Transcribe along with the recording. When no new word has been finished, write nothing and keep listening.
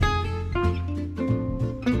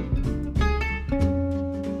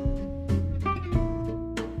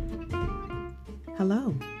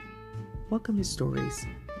welcome to Stories.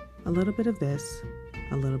 A little bit of this,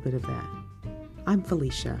 a little bit of that. I'm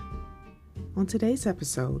Felicia. On today's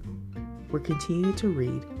episode, we're continuing to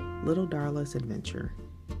read Little Darla's Adventure.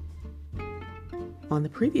 On the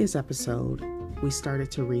previous episode, we started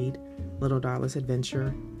to read Little Darla's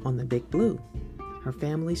Adventure on the Big Blue, her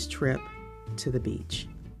family's trip to the beach.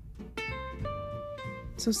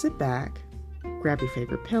 So sit back, grab your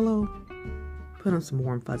favorite pillow, put on some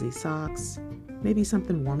warm fuzzy socks, maybe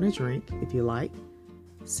something warm to drink if you like.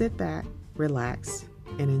 Sit back, relax,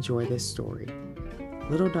 and enjoy this story.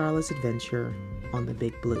 Little Darla's Adventure on the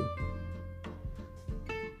Big Blue.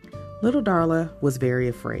 Little Darla was very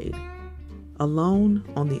afraid, alone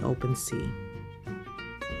on the open sea.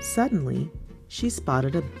 Suddenly, she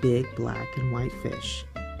spotted a big black and white fish.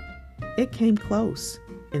 It came close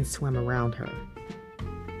and swam around her.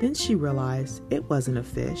 Then she realized it wasn't a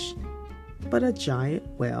fish, but a giant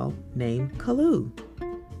whale named Caloo.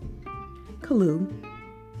 Caloo,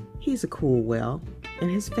 he's a cool whale, and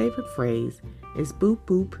his favorite phrase is boop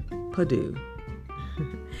boop padoo.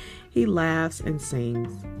 He laughs and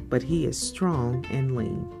sings, but he is strong and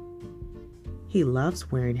lean. He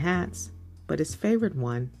loves wearing hats, but his favorite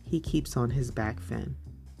one he keeps on his back fin.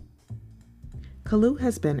 Caloo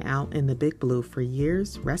has been out in the Big Blue for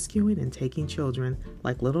years, rescuing and taking children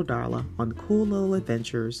like Little Darla on cool little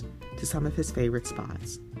adventures to some of his favorite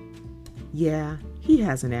spots. Yeah, he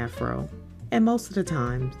has an afro, and most of the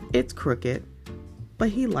time it's crooked, but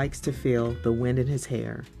he likes to feel the wind in his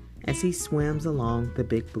hair as he swims along the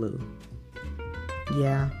Big Blue.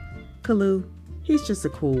 Yeah, Caloo, he's just a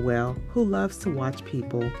cool whale who loves to watch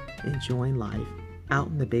people enjoying life out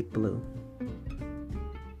in the Big Blue.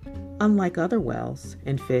 Unlike other whales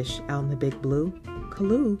and fish out in the Big Blue,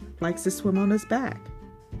 Caloo likes to swim on his back.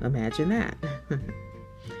 Imagine that.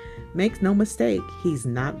 Makes no mistake, he's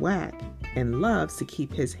not whack and loves to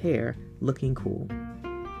keep his hair looking cool.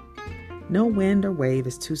 No wind or wave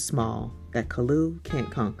is too small that Caloo can't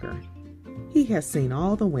conquer. He has seen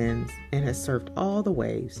all the winds and has surfed all the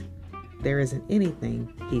waves. There isn't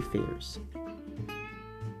anything he fears.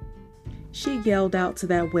 She yelled out to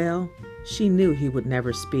that whale. She knew he would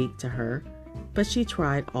never speak to her, but she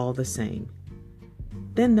tried all the same.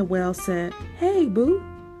 Then the whale said, "Hey, boo,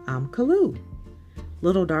 I'm Caloo."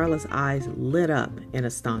 Little Darla's eyes lit up in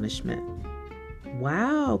astonishment.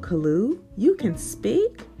 "Wow, Caloo, you can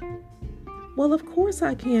speak?" "Well, of course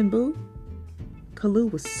I can, boo."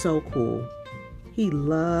 Caloo was so cool. He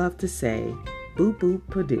loved to say, "Boop boop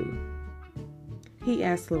padoo." He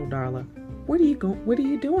asked Little Darla, What are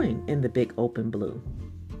you doing in the big open blue?"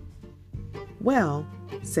 "Well,"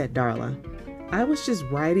 said Darla, "I was just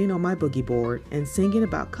riding on my boogie board and singing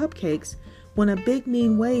about cupcakes when a big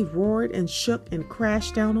mean wave roared and shook and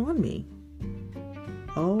crashed down on me."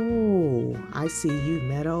 "Oh, I see you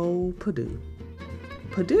met old Padoo."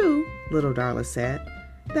 "Padoo?" Little Darla said.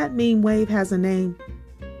 "That mean wave has a name."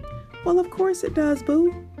 "Well, of course it does,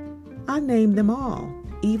 boo. I named them all,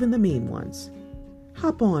 even the mean ones.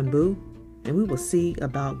 Hop on, boo, and we will see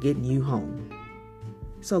about getting you home."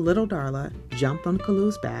 So Little Darla jumped on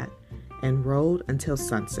Caloo's back and rode until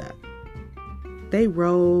sunset. They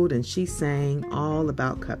rode and she sang all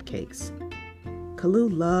about cupcakes. Caloo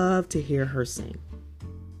loved to hear her sing.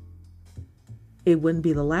 It wouldn't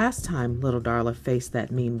be the last time Little Darla faced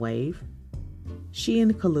that mean wave. She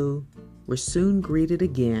and Caloo were soon greeted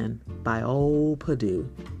again by old Padoo.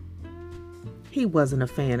 He wasn't a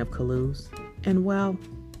fan of Caloo's, and well,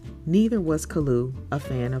 neither was Caloo a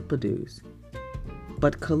fan of Padoo's.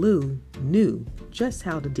 But Caloo knew just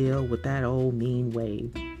how to deal with that old mean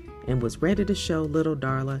wave and was ready to show Little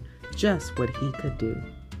Darla just what he could do.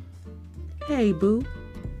 "Hey, boo,"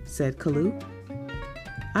 said Caloo.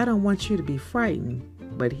 "I don't want you to be frightened,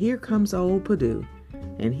 but here comes old Padoo,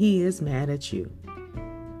 and he is mad at you."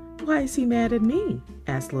 "Why is he mad at me?"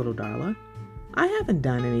 asked Little Darla. "I haven't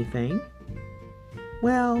done anything."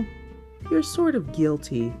 "Well, you're sort of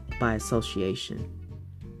guilty by association."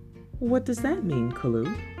 "What does that mean,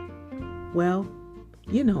 Caloo?" "Well,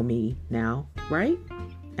 you know me now, right?"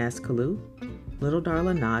 asked Caloo. Little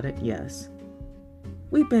Darla nodded yes.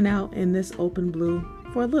 "We've been out in this open blue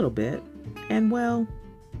for a little bit, and well,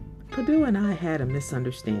 Padoo and I had a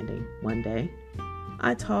misunderstanding one day.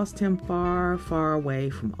 I tossed him far, far away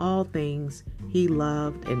from all things he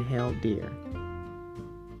loved and held dear."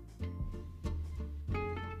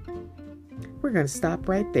 We're going to stop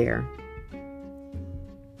right there.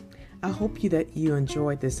 I hope that you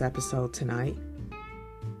enjoyed this episode tonight.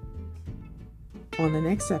 On the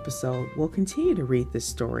next episode, we'll continue to read this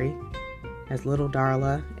story as Little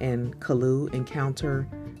Darla and Caloo encounter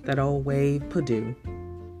that old wave Padoo.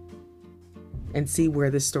 and see where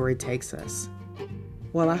this story takes us.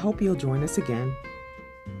 Well, I hope you'll join us again.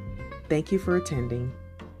 Thank you for attending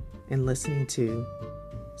and listening to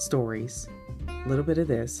stories, a little bit of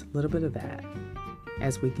this, a little bit of that,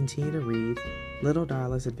 as we continue to read Little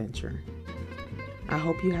Darla's Adventure. I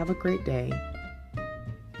hope you have a great day,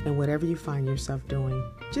 and whatever you find yourself doing,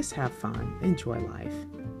 just have fun, enjoy life.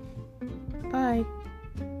 Bye.